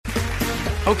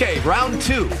Okay, round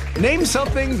two. Name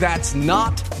something that's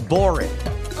not boring.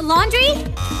 A laundry?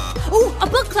 Ooh, a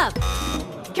book club.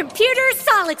 Computer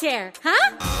solitaire,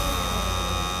 huh?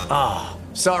 Ah,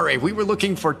 oh, sorry, we were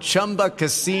looking for Chumba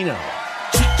Casino.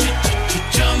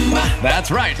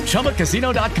 That's right,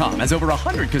 ChumbaCasino.com has over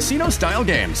 100 casino-style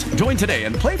games. Join today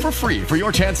and play for free for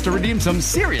your chance to redeem some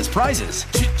serious prizes.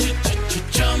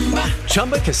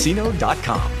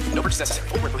 ChumbaCasino.com. No purchase necessary.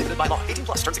 Void where prohibited by law. 18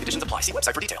 plus. Terms and conditions apply. See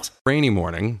website for details. Rainy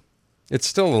morning. It's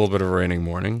still a little bit of a raining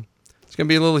morning. It's going to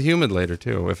be a little humid later,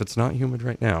 too, if it's not humid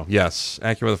right now. Yes,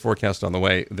 AccuWeather forecast on the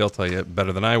way. They'll tell you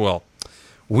better than I will.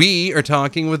 We are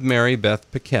talking with Mary Beth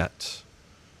Paquette,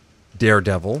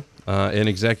 Daredevil, and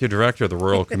Executive Director of the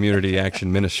Rural Community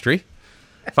Action Ministry.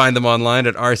 Find them online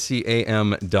at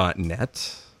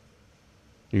rcam.net.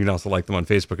 You can also like them on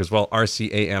Facebook as well,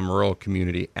 RCAM, Rural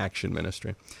Community Action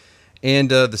Ministry. And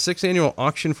the 6th annual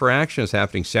Auction for Action is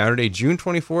happening Saturday, June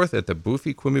 24th at the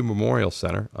Boofy Quimby Memorial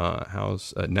Center,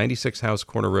 96 House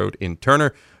Corner Road in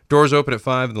Turner. Doors open at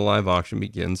 5 and the live auction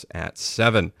begins at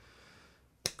 7.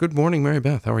 Good morning, Mary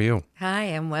Beth. How are you? Hi,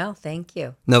 I'm well, thank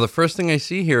you. Now, the first thing I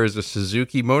see here is a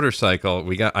Suzuki motorcycle.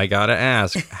 I got to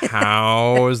ask,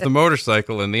 how is the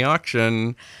motorcycle in the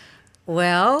auction?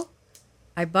 Well,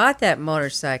 I bought that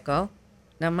motorcycle.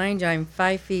 Now, mind you, I'm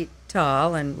 5 feet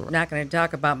tall and not going to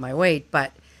talk about my weight,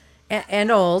 but and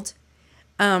old.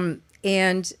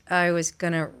 And I was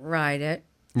going to ride it.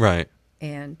 Right.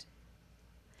 And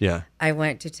yeah, I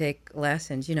went to take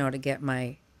lessons, to get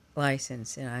my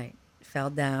license, and I fell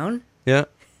down. Yeah.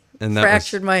 And that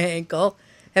fractured my ankle.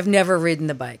 Have never ridden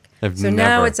the bike.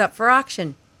 Now it's up for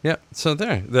auction. Yeah. So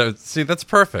there. See, that's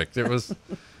perfect. It's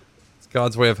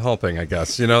God's way of helping, I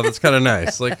guess. That's kind of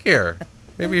nice. Like, here,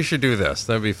 maybe you should do this.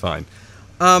 That'd be fine.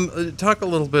 Talk a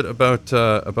little bit about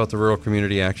the Rural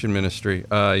Community Action Ministry.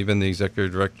 You've been the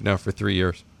executive director now for 3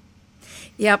 years.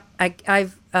 Yep.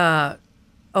 I've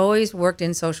always worked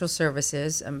in social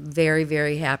services. I'm very,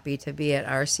 very happy to be at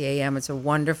RCAM. It's a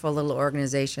wonderful little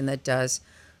organization that does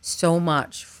so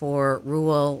much for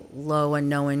rural, low and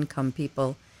no income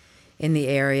people in the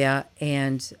area.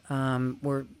 And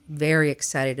we're very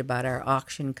excited about our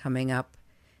auction coming up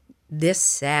this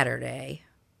Saturday.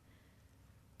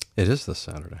 It is this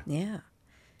Saturday. Yeah.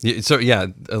 So,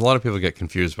 a lot of people get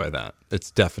confused by that.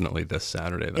 It's definitely this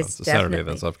Saturday, though. It's the Saturday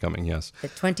that's upcoming, yes. The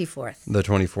 24th. The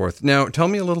 24th. Now, tell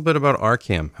me a little bit about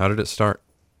RCAM. How did it start?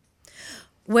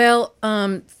 Well,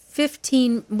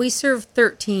 15, we serve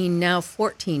 13, now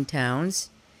 14 towns.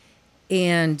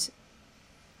 And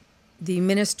the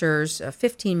ministers,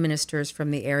 15 ministers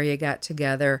from the area got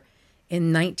together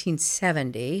in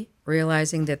 1970,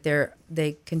 realizing that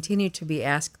they continue to be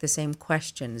asked the same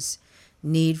questions: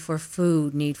 need for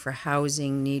food, need for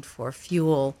housing, need for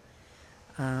fuel.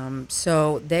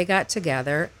 So they got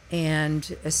together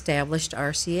and established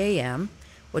RCAM,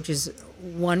 which is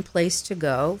one place to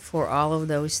go for all of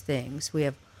those things. We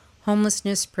have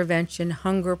homelessness prevention,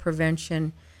 hunger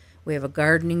prevention. We have a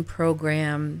gardening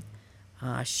program,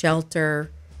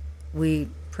 shelter. We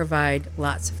provide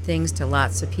lots of things to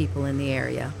lots of people in the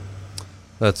area.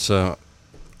 That's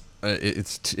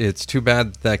it's too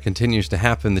bad that continues to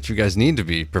happen, that you guys need to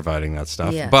be providing that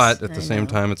stuff. Yes, but at the same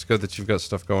time, it's good that you've got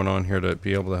stuff going on here to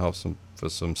be able to help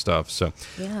with some stuff. So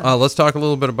let's talk a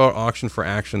little bit about Auction for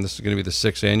Action. This is going to be the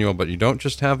 6th annual, but you don't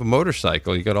just have a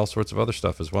motorcycle. You got all sorts of other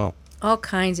stuff as well. All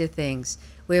kinds of things.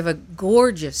 We have a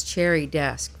gorgeous cherry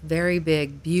desk, very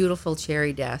big, beautiful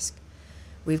cherry desk.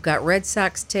 We've got Red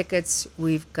Sox tickets.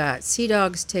 We've got Sea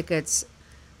Dogs tickets.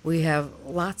 We have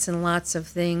lots and lots of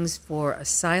things for a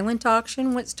silent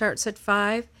auction, which starts at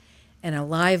 5, and a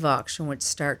live auction, which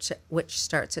starts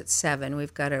at 7.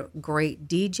 We've got a great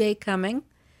DJ coming,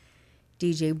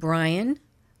 DJ Brian.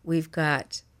 We've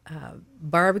got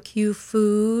barbecue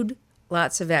food,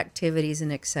 lots of activities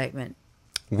and excitement.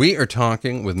 We are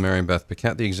talking with Mary Beth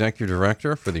Paquette, the Executive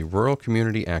Director for the Rural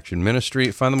Community Action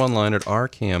Ministry. Find them online at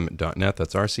rcam.net.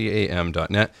 That's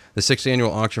rcam.net. The 6th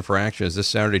annual Auction for Action is this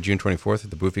Saturday, June 24th at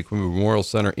the Boofy Quimby Memorial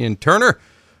Center in Turner.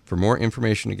 For more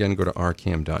information, again, go to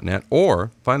rcam.net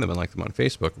or find them and like them on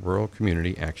Facebook, Rural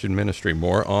Community Action Ministry.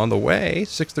 More on the way.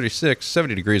 6:36,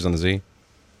 70 degrees on the Z.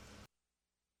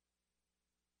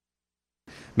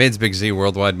 Maine's Big Z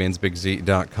Worldwide,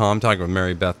 mainsbigz.com. Talking with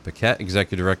Mary Beth Paquette,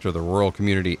 Executive Director of the Rural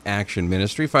Community Action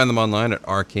Ministry. Find them online at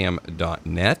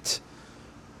rcam.net.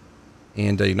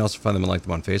 And you can also find them and like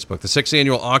them on Facebook. The 6th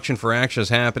annual Auction for Action is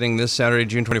happening this Saturday,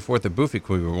 June 24th at Boofy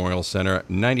Quimby Memorial Center,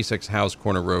 96 House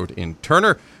Corner Road in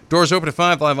Turner. Doors open at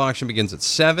 5. Live auction begins at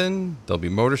 7. There'll be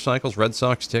motorcycles, Red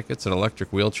Sox tickets, an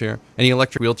electric wheelchair. Any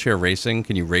electric wheelchair racing?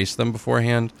 Can you race them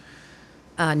beforehand?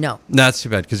 No. That's too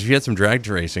bad, because if you had some drag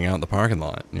racing out in the parking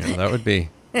lot, that would be...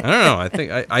 I don't know. I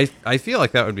think I feel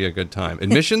like that would be a good time.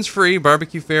 Admissions free.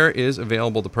 Barbecue fare is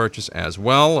available to purchase as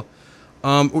well.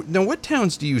 Now, what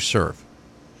towns do you serve?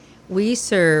 We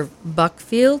serve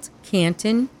Buckfield,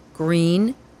 Canton,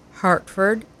 Greene,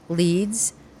 Hartford,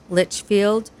 Leeds,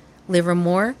 Litchfield,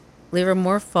 Livermore,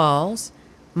 Livermore Falls,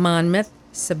 Monmouth,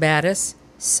 Sabattus,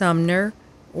 Sumner,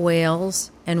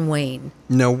 Wales, and Wayne.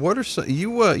 Now, what are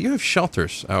you have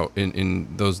shelters out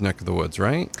in those neck of the woods,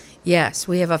 right? Yes,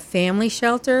 we have a family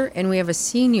shelter and we have a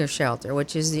senior shelter,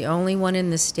 which is the only one in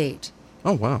the state.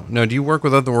 Oh, wow. Now, do you work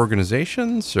with other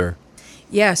organizations, or?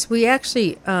 Yes, we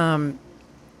actually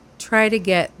try to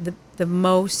get the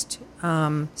most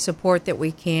support that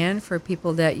we can for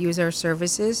people that use our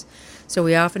services. So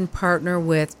we often partner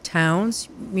with towns,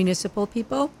 municipal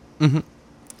people,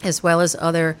 as well as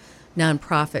other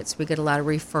nonprofits. We get a lot of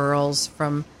referrals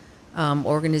from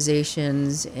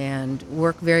organizations and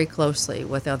work very closely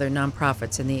with other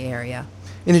nonprofits in the area.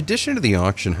 In addition to the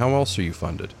auction, how else are you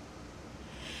funded?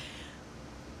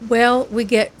 Well, we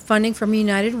get funding from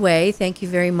United Way. Thank you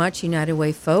very much, United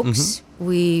Way folks.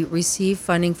 We receive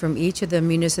funding from each of the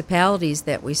municipalities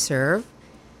that we serve.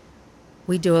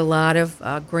 We do a lot of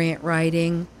grant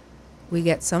writing. We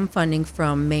get some funding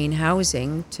from Maine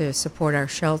Housing to support our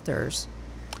shelters.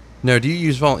 Now, do you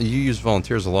use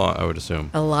volunteers a lot, I would assume?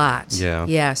 A lot. Yeah.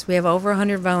 Yes, we have over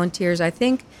 100 volunteers. I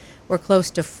think we're close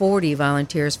to 40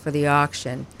 volunteers for the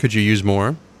auction. Could you use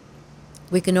more?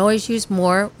 We can always use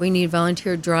more. We need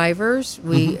volunteer drivers.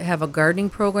 We have a gardening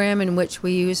program in which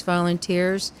we use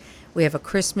volunteers. We have a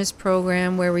Christmas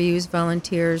program where we use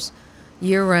volunteers.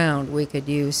 Year-round, we could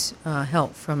use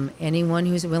help from anyone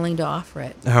who's willing to offer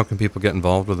it. How can people get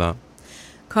involved with that?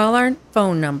 Call our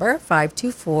phone number,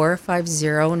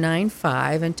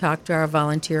 524-5095, and talk to our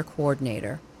volunteer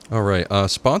coordinator. All right.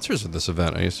 Sponsors of this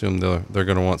event, I assume they're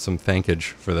going to want some thankage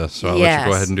for this, so I'll let Yes. you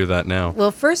go ahead and do that now.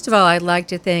 Well, first of all, I'd like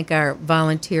to thank our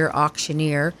volunteer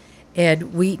auctioneer,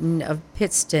 Ed Wheaton of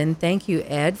Pittston. Thank you,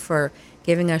 Ed, for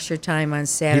giving us your time on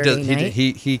Saturday night.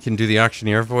 He can do the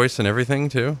auctioneer voice and everything,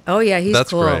 too? Oh, yeah, he's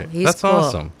That's cool. great. He's That's cool.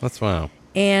 awesome. That's wow.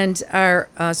 And our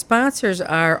sponsors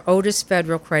are Otis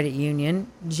Federal Credit Union,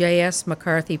 J.S.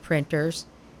 McCarthy Printers,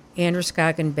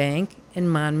 Androscoggin Bank,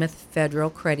 and Monmouth Federal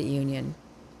Credit Union.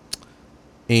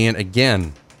 And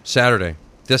again,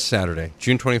 this Saturday,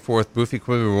 June 24th, Boofy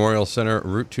Quimby Memorial Center,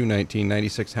 Route 219,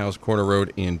 96 House Corner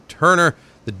Road in Turner.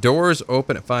 The doors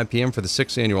open at 5 p.m. for the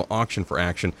 6th annual Auction for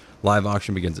Action. Live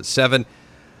auction begins at 7.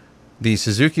 The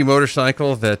Suzuki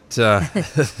motorcycle that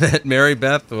that Mary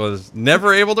Beth was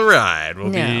never able to ride will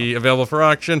be available for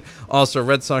auction. Also,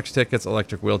 Red Sox tickets,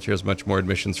 electric wheelchairs, much more,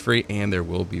 admissions free, and there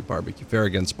will be barbecue fare.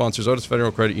 Again, sponsors Otis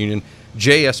Federal Credit Union,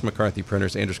 J.S. McCarthy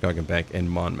Printers, Androscoggin Bank, and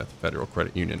Monmouth Federal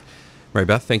Credit Union. Mary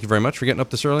Beth, thank you very much for getting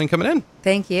up this early and coming in.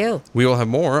 Thank you. We will have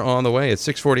more on the way at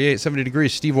 6:48, 70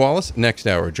 degrees. Steve Wallace, next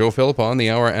hour. Joe Philip on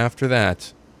the hour after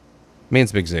that.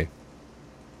 Maine's Big Z.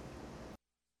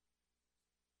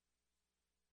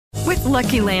 With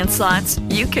Lucky Land Slots,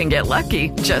 you can get lucky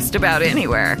just about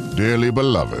anywhere. Dearly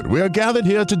beloved, we are gathered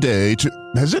here today to...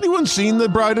 Has anyone seen the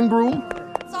bride and groom?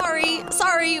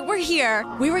 Sorry, we're here.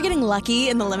 We were getting lucky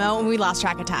in the limo and we lost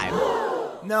track of time.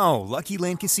 No, Lucky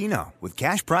Land Casino, with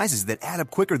cash prizes that add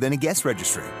up quicker than a guest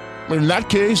registry. In that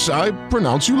case, I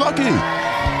pronounce you lucky.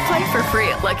 Play for free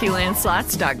at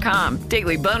LuckyLandSlots.com.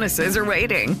 Daily bonuses are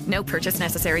waiting. No purchase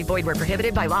necessary. Void where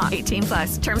prohibited by law.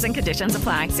 18+. Terms and conditions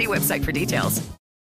apply. See website for details.